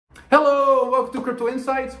Hello, welcome to Crypto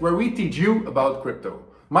Insights, where we teach you about crypto.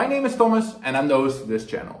 My name is Thomas and I'm the host of this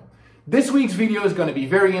channel. This week's video is going to be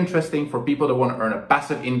very interesting for people that want to earn a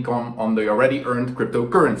passive income on the already earned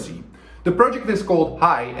cryptocurrency. The project is called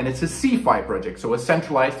HI and it's a CEFI project, so a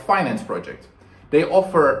centralized finance project. They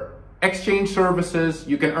offer exchange services.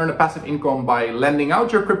 You can earn a passive income by lending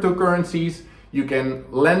out your cryptocurrencies. You can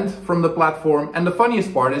lend from the platform, and the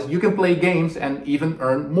funniest part is you can play games and even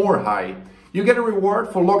earn more HI. You get a reward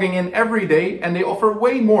for logging in every day, and they offer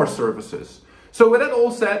way more services. So with that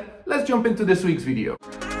all said, let's jump into this week's video.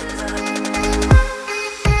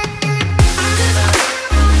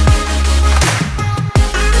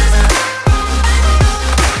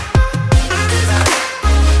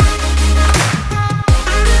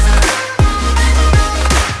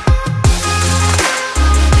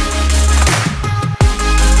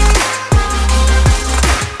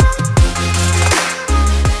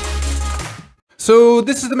 So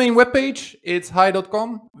this is the main webpage. It's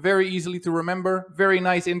hi.com, very easily to remember, very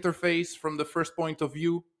nice interface from the first point of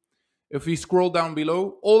view. If we scroll down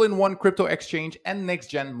below, all-in-one crypto exchange and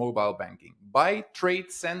next-gen mobile banking. Buy,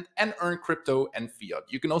 trade, send, and earn crypto and fiat.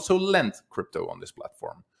 You can also lend crypto on this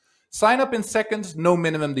platform. Sign up in seconds, no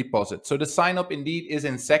minimum deposit. So the sign up indeed is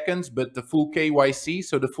in seconds, but the full KYC,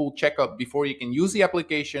 so the full checkup before you can use the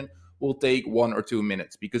application, will take 1 or 2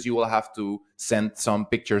 minutes because you will have to send some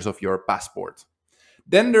pictures of your passport.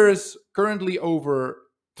 Then there's currently over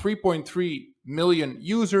 3.3 million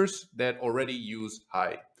users that already use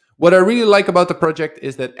HI. What I really like about the project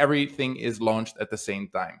is that everything is launched at the same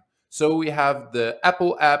time. So we have the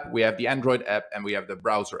Apple app, we have the Android app, and we have the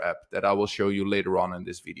browser app that I will show you later on in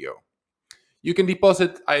this video. You can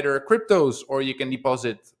deposit either cryptos or you can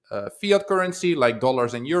deposit fiat currency like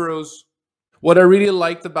dollars and euros. What I really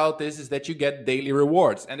liked about this is that you get daily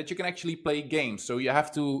rewards and that you can actually play games. So you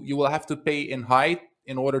will have to pay in HI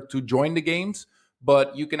in order to join the games,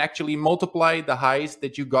 but you can actually multiply the highs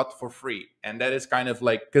that you got for free. And that is kind of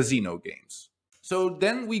like casino games. So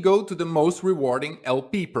then we go to the most rewarding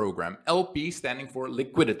LP program, LP standing for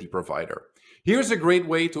liquidity provider. Here's a great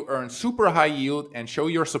way to earn super high yield and show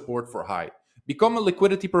your support for HI. Become a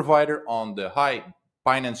liquidity provider on the HI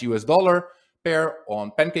Binance US dollar pair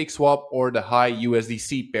on PancakeSwap or the HI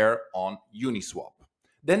USDC pair on Uniswap.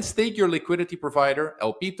 Then stake your liquidity provider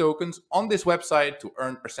LP tokens on this website to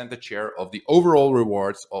earn percentage share of the overall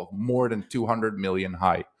rewards of more than 200 million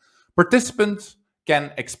HI. Participants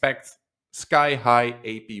can expect sky-high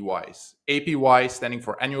APYs. APY standing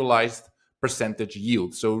for annualized percentage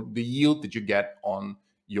yield. So the yield that you get on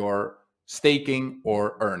your staking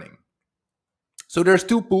or earning. So there's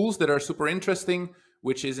 2 pools that are super interesting,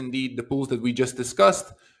 which is indeed the pools that we just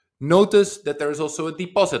discussed. Notice that there is also a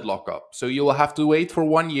deposit lockup, so you will have to wait for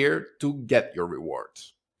 1 year to get your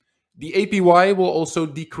rewards. The APY will also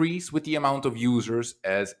decrease with the amount of users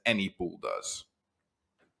as any pool does.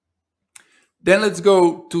 Then let's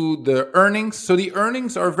go to the earnings. So the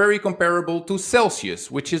earnings are very comparable to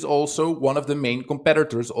Celcius, which is also one of the main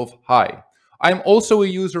competitors of HI. I'm also a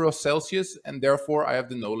user of Celcius and therefore I have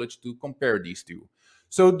the knowledge to compare these two.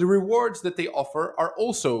 So the rewards that they offer are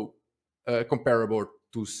also comparable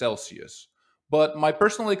to Celcius. But my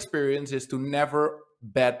personal experience is to never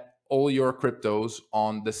bet all your cryptos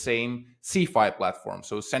on the same CEFI platform,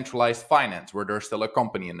 so centralized finance, where there's still a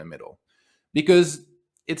company in the middle. Because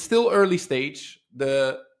it's still early stage,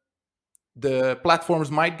 the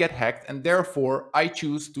platforms might get hacked, and therefore I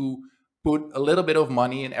choose to put a little bit of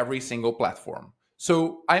money in every single platform.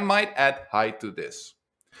 So I might add HI to this.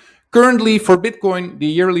 Currently, for Bitcoin, the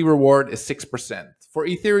yearly reward is 6%. For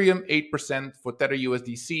Ethereum, 8%. For Tether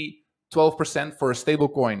USDC, 12% for a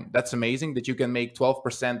stablecoin. That's amazing that you can make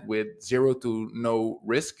 12% with 0 to no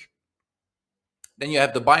risk. Then you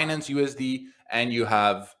have the Binance USD and you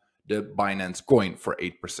have the Binance coin for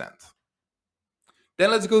 8%. Then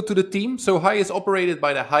let's go to the team. So HI is operated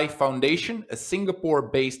by the HI Foundation, a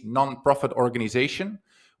Singapore-based non-profit organization,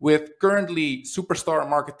 with currently superstar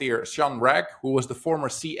marketeer Sean Ragg, who was the former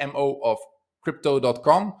CMO of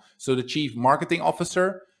Crypto.com, so the chief marketing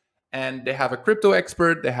officer. And they have a crypto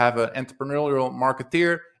expert, they have an entrepreneurial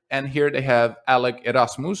marketeer, and here they have Alec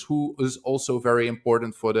Erasmus, who is also very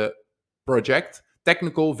important for the project,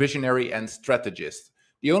 technical, visionary, and strategist.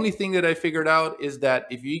 The only thing that I figured out is that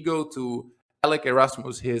if you go to Alec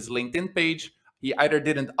Erasmus, his LinkedIn page, he either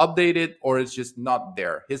didn't update it or it's just not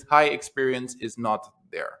there. His HI experience is not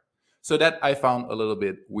there. So that I found a little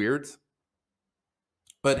bit weird.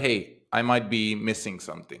 But hey, I might be missing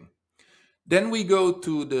something. Then we go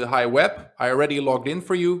to the HI web. I already logged in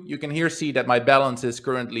for you. You can here see that my balance is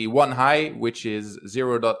currently 1 HI, which is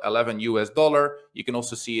 $0.11 US. You can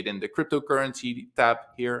also see it in the cryptocurrency tab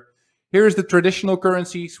here. Here's the traditional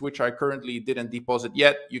currencies, which I currently didn't deposit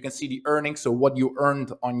yet. You can see the earnings, so what you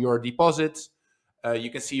earned on your deposits. You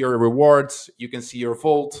can see your rewards. You can see your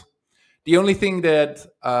vault. The only thing that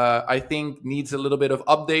I think needs a little bit of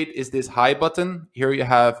update is this high button. Here you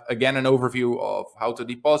have, again, an overview of how to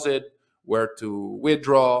deposit, where to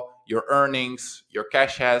withdraw, your earnings, your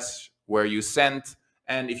cash hash, where you send,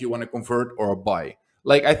 and if you want to convert or buy.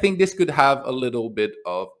 Like, I think this could have a little bit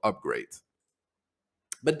of upgrade.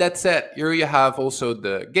 But that said, here you have also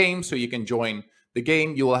the game, so you can join the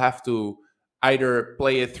game. You will have to either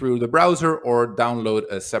play it through the browser or download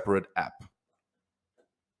a separate app.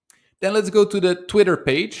 Then let's go to the Twitter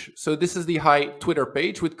page. So this is the Hi Twitter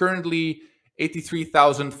page with currently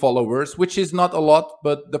 83,000 followers, which is not a lot,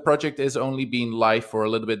 but the project has only been live for a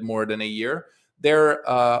little bit more than a year. They're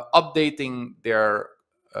updating their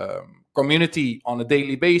community on a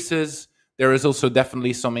daily basis. There is also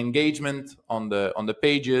definitely some engagement on the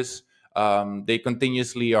pages. They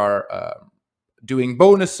continuously are doing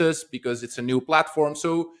bonuses because it's a new platform.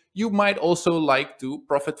 So you might also like to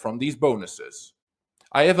profit from these bonuses.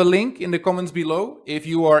 I have a link in the comments below if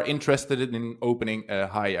you are interested in opening a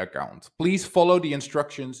Hi account. Please follow the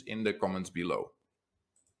instructions in the comments below.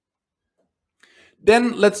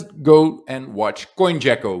 Then let's go and watch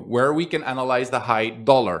CoinGecko, where we can analyze the Hi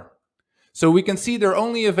dollar. So we can see they're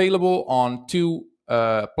only available on two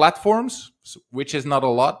platforms, which is not a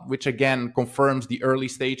lot, which again confirms the early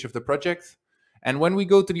stage of the project. And when we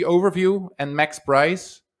go to the overview and max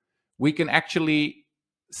price, we can actually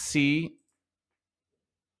see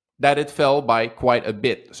that it fell by quite a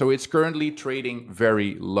bit. So it's currently trading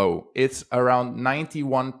very low. It's around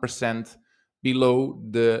 91% below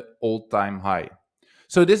the all-time high.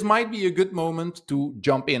 So this might be a good moment to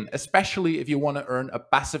jump in, especially if you want to earn a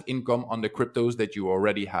passive income on the cryptos that you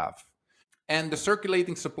already have. And the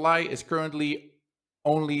circulating supply is currently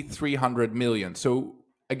only 300 million. So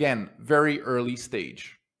again, very early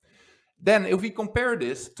stage. Then if we compare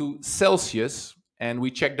this to Celcius, and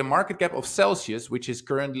we check the market cap of Celcius, which is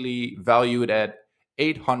currently valued at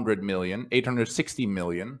 860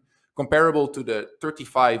 million, comparable to the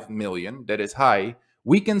 35 million that is Hi,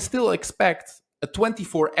 we can still expect a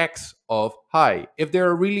 24x of Hi. If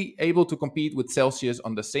they're really able to compete with Celcius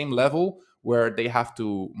on the same level, where they have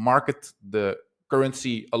to market the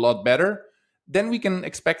currency a lot better, then we can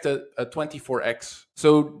expect a 24x.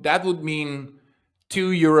 So that would mean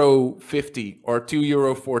 €2.50 or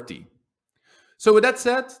 €2.40. So with that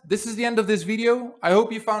said, this is the end of this video. I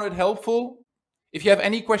hope you found it helpful. If you have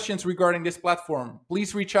any questions regarding this platform,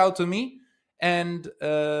 please reach out to me. And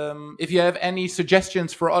if you have any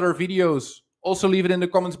suggestions for other videos, also leave it in the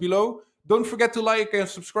comments below. Don't forget to like and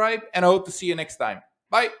subscribe, and I hope to see you next time.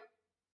 Bye.